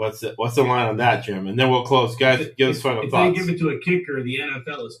 What's the line on that, Jim? And then we'll close. Guys, give us final thoughts. If they give it to a kicker, the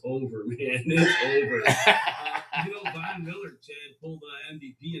NFL is over, man. It's over. Von Miller, Chad, pulled the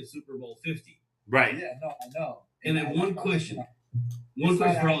MVP in Super Bowl 50. Right. Yeah, no, I know. And then one question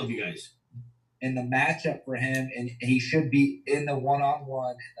for all of you guys. In the matchup for him, and he should be in the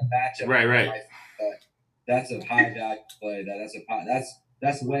one-on-one in the matchup. Right. That's a high value play.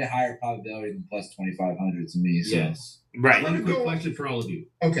 That's way higher probability than plus 2,500 to me. So. Yes. Right. One quick question for all of you.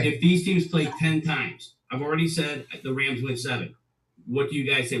 Okay. If these teams play 10 times, I've already said the Rams win 7. What do you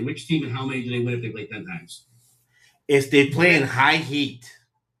guys say? Which team and how many do they win if they play 10 times? If they play in high heat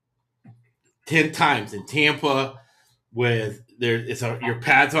 10 times in Tampa with your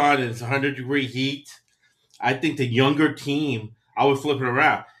pads on and it's 100-degree heat, I think the younger team, I would flip it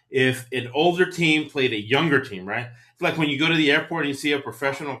around. If an older team played a younger team, right? It's like when you go to the airport and you see a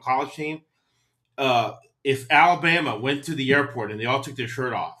professional college team. If Alabama went to the airport and they all took their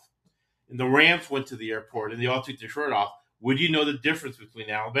shirt off, and the Rams went to the airport and they all took their shirt off, would you know the difference between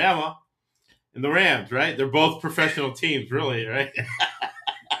Alabama and the Rams, right? They're both professional teams, really, right?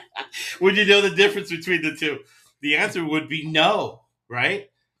 Would you know the difference between the two? The answer would be no, right?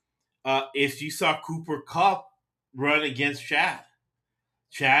 If you saw Cooper Kupp run against Chad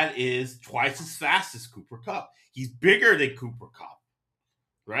is twice as fast as Cooper Kupp. He's bigger than Cooper Kupp,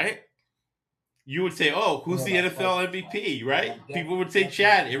 right? You would say, who's the NFL MVP, right? People would say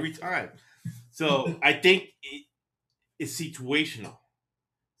Chad every time. So I think it's situational.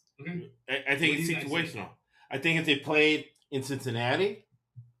 Okay. I think it's situational. I think if they played in Cincinnati,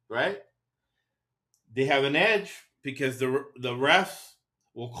 right, they have an edge because the refs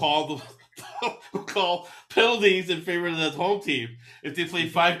will call penalties in favor of the home team. If they play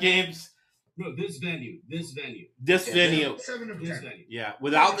 5 games. No, this venue. 7 of 10. Yeah,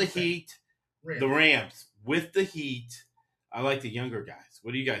 without the heat. The Rams with the heat. I like the younger guys.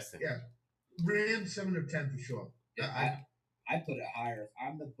 What do you guys think? Yeah, Rams 7 of 10 for sure. Yeah, I put it higher. If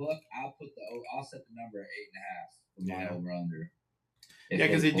I'm the book, I'll set the number at 8.5 for my over under. Yeah,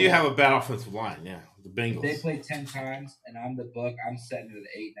 because they do have a bad offensive line. Yeah, the Bengals. If they play 10 times and I'm the book, I'm setting it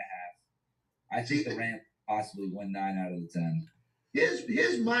at 8.5. I think the Rams possibly win 9 out of the 10.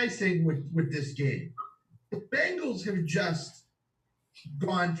 Here's my thing with this game. The Bengals have just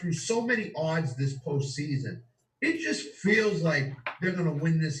gone through so many odds this postseason. It just feels like they're going to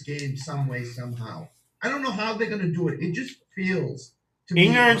win this game some way, somehow. I don't know how they're going to do it. It just feels to me.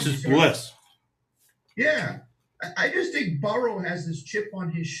 Ignorance is bliss. Yeah. I just think Burrow has this chip on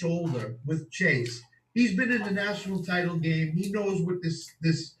his shoulder with Chase. He's been in the national title game. He knows what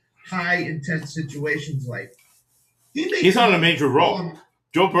this high intense situation's like. He's on a major role.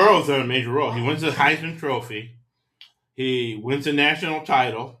 Joe Burrow's on a major role. He wins the Heisman Trophy. He wins a national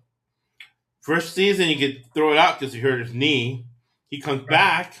title. First season, he could throw it out because he hurt his knee. He comes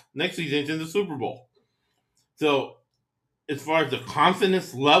back. Next season, he's in the Super Bowl. So as far as the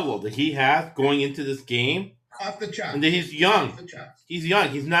confidence level that he has going into this game, off the chart. And then he's young. He's young.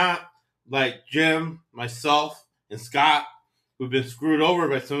 He's not like Jim, myself, and Scott, who've been screwed over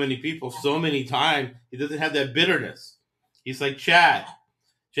by so many people so many times. He doesn't have that bitterness. He's like Chad.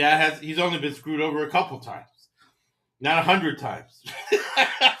 He's only been screwed over a couple times, not 100 times.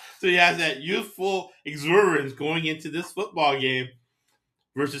 So he has that youthful exuberance going into this football game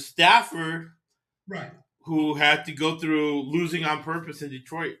versus Stafford, right, who had to go through losing on purpose in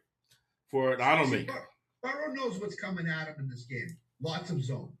Detroit for an automaker. Burrow knows what's coming at him in this game. Lots of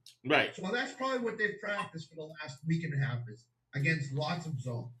zone. Right. So that's probably what they've practiced for the last week and a half is against lots of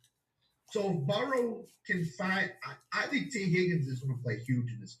zone. So if Burrow can find – I think T. Higgins is going to play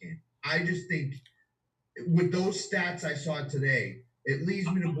huge in this game. I just think with those stats I saw today, it leads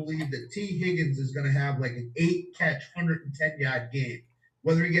me to believe that T. Higgins is going to have like an 8-catch, 110-yard game.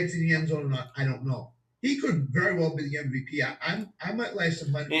 Whether he gets in the end zone or not, I don't know. He could very well be the MVP. I might lay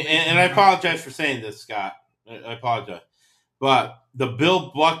some money. And I apologize for saying this, Scott. I apologize. But the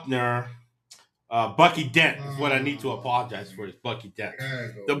Bill Buckner, Bucky Dent is what I need to apologize for. Is Bucky Dent.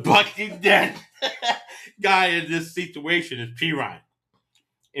 The Bucky Dent guy in this situation is Pirine.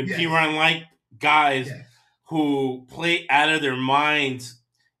 And yes. Pirine like guys who play out of their minds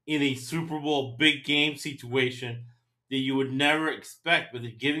in a Super Bowl big game situation that you would never expect, but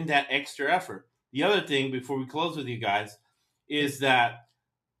they're giving that extra effort. The other thing, before we close with you guys, is that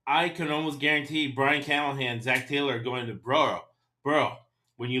I can almost guarantee Brian Callahan, Zach Taylor are going to Burrow.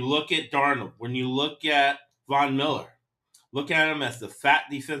 When you look at Darnold, when you look at Von Miller, look at him as the fat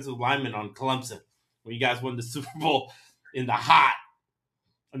defensive lineman on Clemson, when you guys won the Super Bowl in the hot.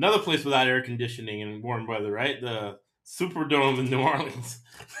 Another place without air conditioning and warm weather, right? The Superdome in New Orleans.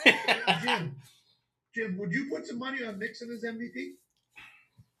 Jim, would you put some money on Mixon as MVP?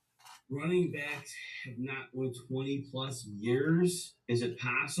 Running backs have not won 20-plus years. Is it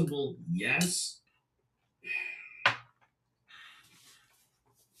possible? Yes.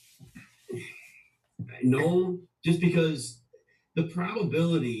 No, just because the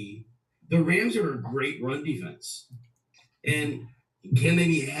probability, the Rams are a great run defense. And can they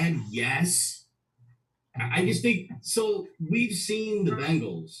be had? Yes. I just think, so we've seen the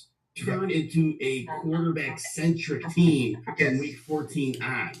Bengals turn into a quarterback-centric team from week 14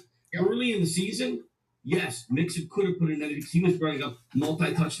 on. Early in the season, yes, Mixon could have put in that because he was running up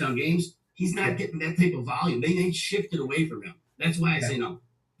multi-touchdown games. He's not getting that type of volume. They shifted away from him. That's why I say no.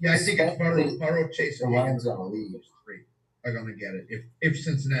 Yeah, I think it's Burrow Chase. The Lions are going to get it if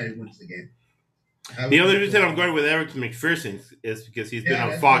Cincinnati wins the game. The only reason I'm going with Eric McPherson is because he's been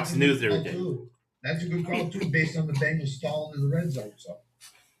on Fox News every day. That's a good call, too, based on the Bengals stalling in the red zone. So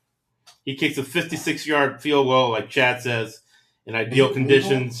he kicks a 56-yard field goal, like Chad says, in ideal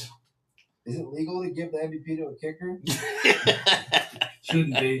conditions. Is it legal to give the MVP to a kicker?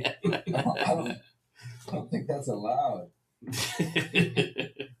 Shouldn't be. I don't think that's allowed.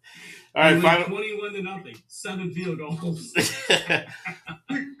 All right, final 21-0, 7 field goals.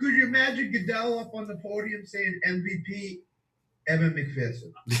 Could you imagine Goodell up on the podium saying MVP Evan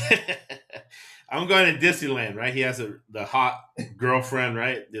McPherson? I'm going to Disneyland, right? He has the hot girlfriend,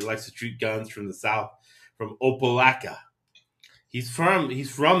 right? That likes to shoot guns from the South, from Opelika. He's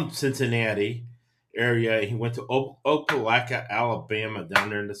from Cincinnati area. He went to Opelika, Alabama, down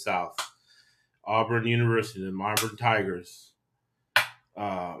there in the South. Auburn University, the Auburn Tigers.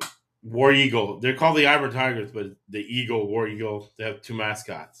 War Eagle. They're called the Auburn Tigers, but the Eagle, War Eagle, they have 2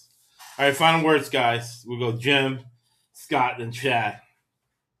 mascots. All right, final words, guys. We'll go Jim, Scott, and Chad.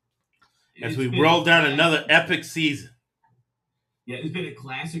 As we roll down another epic season. Yeah, it's been a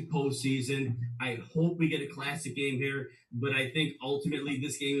classic postseason. I hope we get a classic game here, but I think ultimately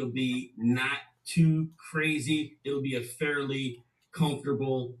this game will be not too crazy. It'll be a fairly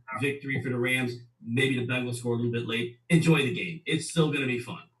comfortable victory for the Rams. Maybe the Bengals score a little bit late. Enjoy the game. It's still going to be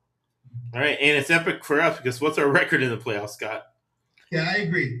fun. All right, and it's epic for us because what's our record in the playoffs, Scott? Yeah, I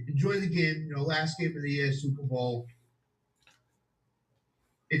agree. Enjoy the game. Last game of the year, Super Bowl.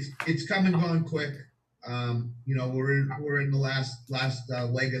 It's come and gone quick. We're in the last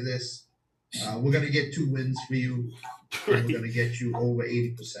leg of this. We're gonna get 2 wins for you. And we're gonna get you over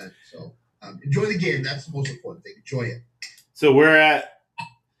 80%. So enjoy the game. That's the most important thing. Enjoy it. So we're at,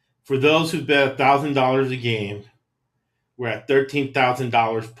 for those who bet $1,000 a game, we're at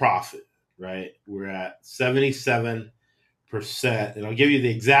 $13,000 profit. Right? We're at 77%, and I'll give you the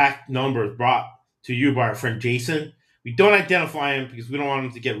exact numbers brought to you by our friend Jason. We don't identify him because we don't want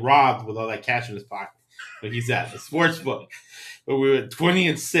him to get robbed with all that cash in his pocket. But he's at the sports book. But we were at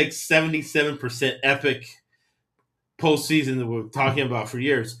 20-6, 77% epic postseason that we're talking about for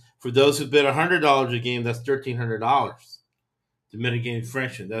years. For those who bet $100 a game, that's $1,300. to mitigate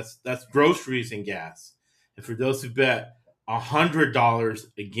inflation. That's groceries and gas. And for those who bet $100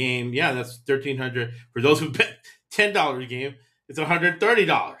 a game, yeah, that's $1,300. For those who bet $10 a game, it's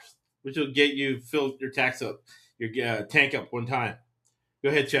 $130, which will get you fill your tank up one time. Go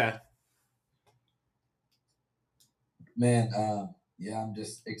ahead, Chad. Man, yeah, I'm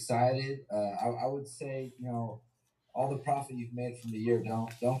just excited. I would say, all the profit you've made from the year,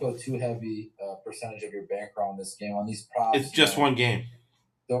 don't go too heavy percentage of your bankroll on this game on these props. It's just one game.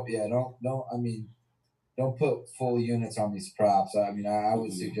 Don't put full units on these props. I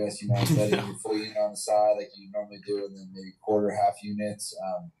would suggest betting your full unit on the side like you normally do, and then maybe quarter, half units.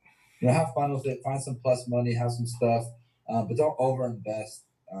 Have fun with it. Find some plus money. Have some stuff, but don't overinvest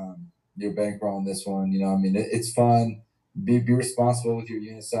your bankroll on this one. It's fun. Be responsible with your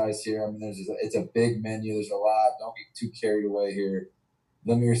unit size here. It's a big menu. There's a lot. Don't get too carried away here.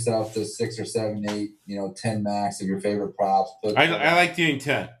 Limit yourself to 6 or 7, 8, 10 max of your favorite props. I like doing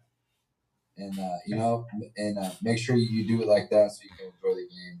 10. And make sure you do it like that so you can enjoy the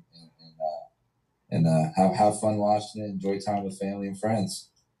game and have fun watching it. Enjoy time with family and friends.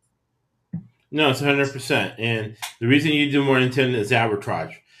 No, it's 100%. And the reason you do more than 10 is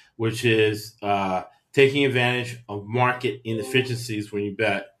arbitrage, which is taking advantage of market inefficiencies when you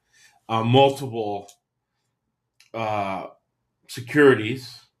bet multiple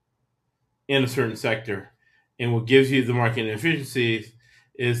securities in a certain sector. And what gives you the market inefficiencies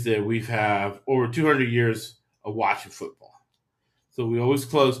is that we've have over 200 years of watching football. So we always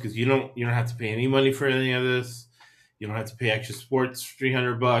close because you don't have to pay any money for any of this. You don't have to pay extra sports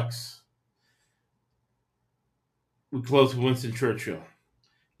 $300. We close with Winston Churchill.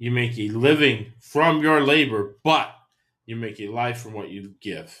 You make a living from your labor, but you make a life from what you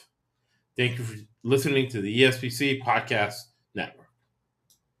give. Thank you for listening to the ESPC Podcast Network.